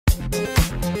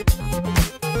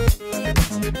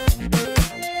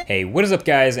Hey, what is up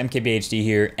guys, MKBHD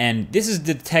here, and this is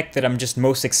the tech that I'm just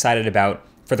most excited about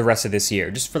for the rest of this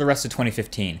year, just for the rest of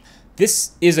 2015.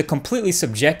 This is a completely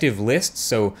subjective list,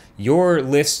 so your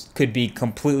list could be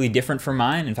completely different from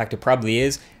mine. In fact, it probably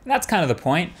is, and that's kind of the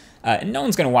point. No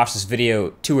one's going to watch this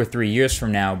video 2 or 3 years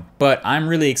from now, but I'm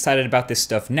really excited about this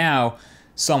stuff now,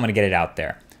 so I'm going to get it out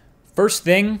there. First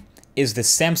thing is the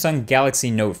Samsung Galaxy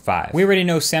Note 5. We already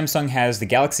know Samsung has the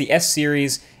Galaxy S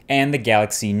series and the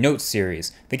Galaxy Note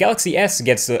series. The Galaxy S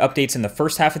gets the updates in the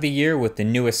first half of the year with the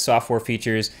newest software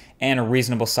features and a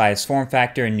reasonable size form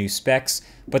factor and new specs.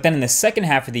 But then in the second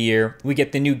half of the year, we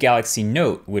get the new Galaxy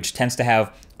Note, which tends to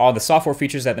have all the software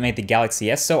features that made the Galaxy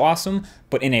S so awesome,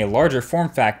 but in a larger form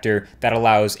factor that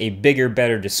allows a bigger,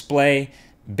 better display,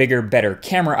 bigger, better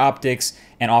camera optics,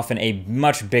 and often a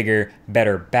much bigger,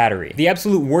 better battery. The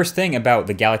absolute worst thing about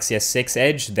the Galaxy S6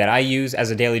 Edge that I use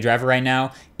as a daily driver right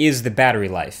now is the battery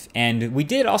life. And we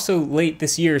did also late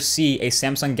this year see a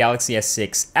Samsung Galaxy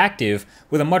S6 Active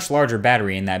with a much larger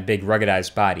battery in that big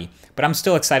ruggedized body. But I'm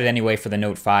still excited anyway for the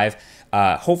Note 5.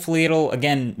 Hopefully it'll,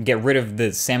 again, get rid of the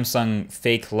Samsung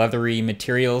fake leathery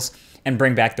materials and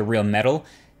bring back the real metal.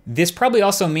 This probably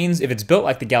also means if it's built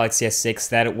like the Galaxy S6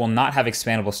 that it will not have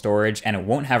expandable storage and it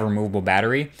won't have a removable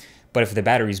battery, but if the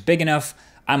battery's big enough,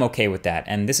 I'm okay with that.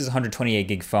 And this is a 128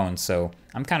 gig phone, so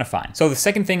I'm kind of fine. So the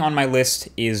second thing on my list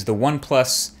is the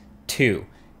OnePlus 2.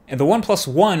 And the OnePlus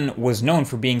 1 was known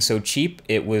for being so cheap.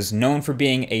 It was known for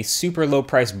being a super low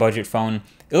price budget phone.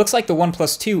 It looks like the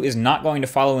OnePlus 2 is not going to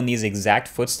follow in these exact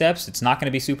footsteps. It's not going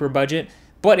to be super budget.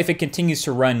 But if it continues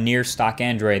to run near stock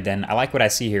Android, then I like what I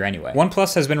see here anyway.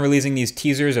 OnePlus has been releasing these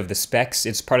teasers of the specs.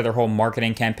 It's part of their whole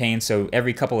marketing campaign, so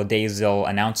every couple of days they'll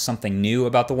announce something new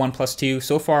about the OnePlus 2.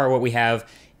 So far what we have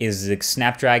is the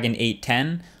Snapdragon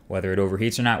 810, whether it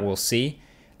overheats or not, we'll see.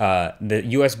 The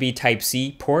USB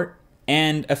Type-C port,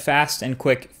 and a fast and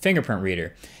quick fingerprint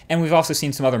reader. And we've also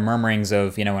seen some other murmurings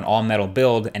of, an all-metal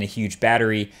build and a huge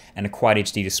battery and a Quad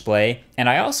HD display. And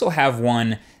I also have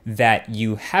one that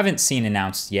you haven't seen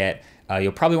announced yet.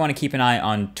 You'll probably want to keep an eye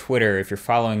on Twitter. If you're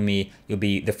following me, you'll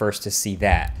be the first to see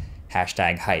that.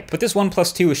 #hype. But this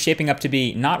OnePlus 2 is shaping up to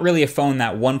be not really a phone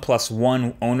that OnePlus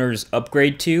 1 owners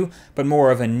upgrade to, but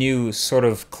more of a new, sort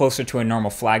of closer to a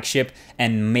normal flagship,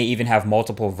 and may even have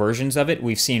multiple versions of it.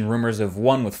 We've seen rumors of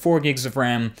one with 4 gigs of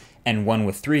RAM, and one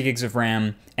with 3 gigs of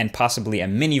RAM, and possibly a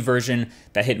mini version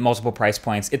that hit multiple price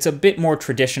points. It's a bit more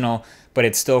traditional, but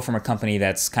it's still from a company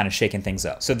that's kind of shaking things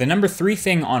up. So the number 3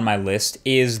 thing on my list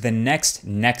is the next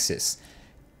Nexus.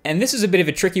 And this is a bit of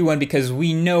a tricky one because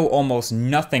we know almost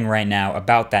nothing right now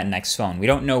about that next phone. We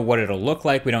don't know what it'll look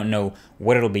like, we don't know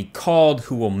what it'll be called,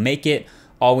 who will make it.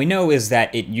 All we know is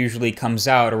that it usually comes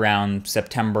out around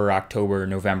September, October,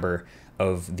 November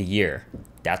of the year.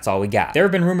 That's all we got. There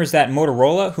have been rumors that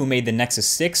Motorola, who made the Nexus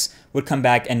 6, would come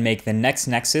back and make the next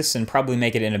Nexus and probably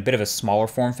make it in a bit of a smaller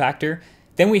form factor.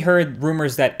 Then we heard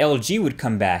rumors that LG would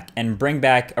come back and bring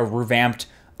back a revamped,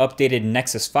 updated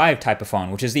Nexus 5 type of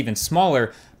phone, which is even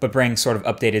smaller, but brings sort of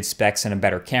updated specs and a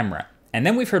better camera. And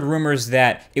then we've heard rumors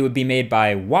that it would be made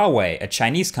by Huawei, a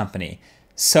Chinese company.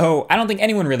 So I don't think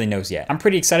anyone really knows yet. I'm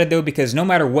pretty excited though, because no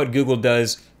matter what Google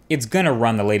does, it's gonna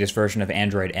run the latest version of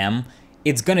Android M.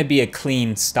 It's gonna be a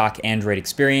clean stock Android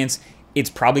experience. It's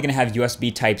probably gonna have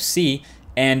USB Type-C,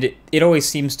 and it always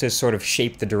seems to sort of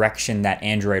shape the direction that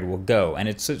Android will go, and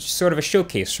it's sort of a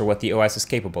showcase for what the OS is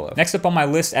capable of. Next up on my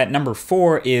list at number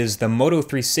 4 is the Moto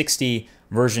 360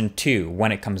 version 2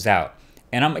 when it comes out.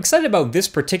 And I'm excited about this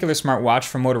particular smartwatch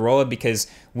from Motorola because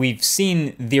we've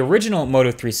seen the original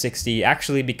Moto 360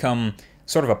 actually become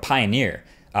sort of a pioneer.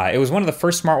 It was one of the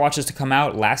first smartwatches to come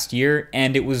out last year,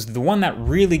 and it was the one that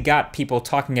really got people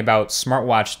talking about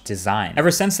smartwatch design.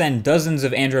 Ever since then, dozens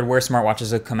of Android Wear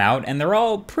smartwatches have come out, and they're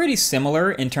all pretty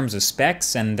similar in terms of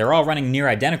specs, and they're all running near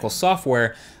identical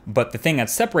software, but the thing that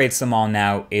separates them all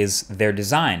now is their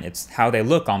design. It's how they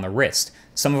look on the wrist.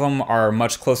 Some of them are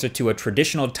much closer to a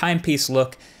traditional timepiece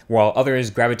look, while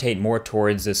others gravitate more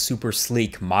towards a super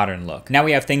sleek modern look. Now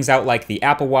we have things out like the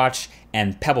Apple Watch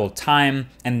and Pebble Time,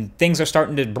 and things are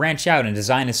starting to branch out and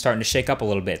design is starting to shake up a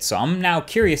little bit. So I'm now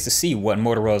curious to see what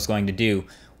Motorola is going to do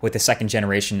with the second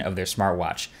generation of their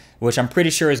smartwatch, which I'm pretty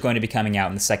sure is going to be coming out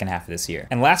in the second half of this year.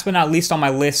 And last but not least on my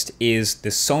list is the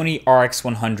Sony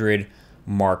RX100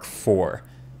 IV.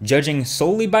 Judging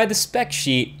solely by the spec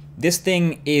sheet, this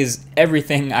thing is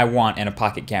everything I want in a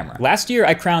pocket camera. Last year,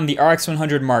 I crowned the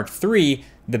RX100 III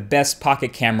the best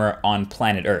pocket camera on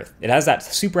planet Earth. It has that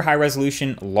super high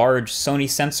resolution, large Sony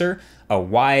sensor, a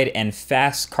wide and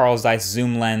fast Carl Zeiss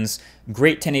zoom lens,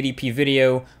 great 1080p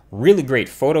video, really great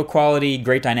photo quality,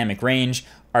 great dynamic range,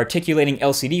 articulating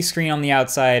LCD screen on the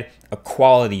outside, a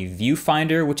quality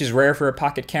viewfinder, which is rare for a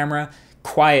pocket camera,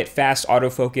 quiet, fast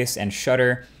autofocus and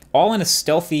shutter, all in a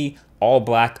stealthy,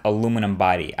 all-black aluminum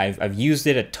body. I've used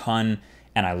it a ton,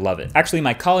 and I love it. Actually,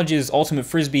 my college's Ultimate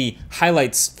Frisbee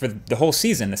highlights for the whole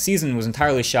season. The season was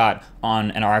entirely shot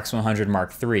on an RX100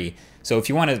 Mark III. So if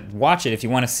you want to watch it, if you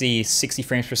want to see 60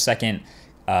 frames per second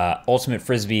Ultimate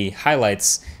Frisbee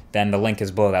highlights, then the link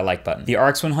is below that like button. The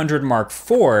RX100 Mark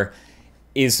IV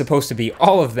is supposed to be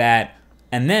all of that,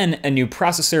 and then a new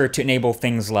processor to enable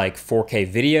things like 4K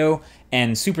video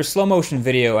and super slow motion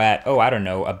video at, oh, I don't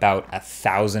know, about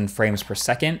 1,000 frames per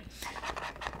second.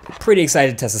 Pretty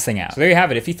excited to test this thing out. So there you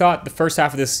have it. If you thought the first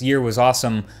half of this year was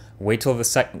awesome,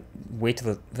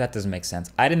 that doesn't make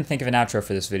sense. I didn't think of an outro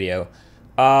for this video.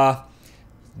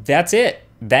 That's it.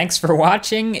 Thanks for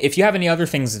watching. If you have any other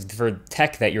things for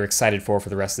tech that you're excited for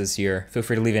the rest of this year, feel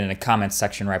free to leave it in the comments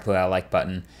section right below that like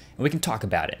button, and we can talk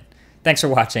about it. Thanks for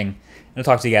watching, and I'll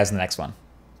talk to you guys in the next one.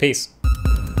 Peace.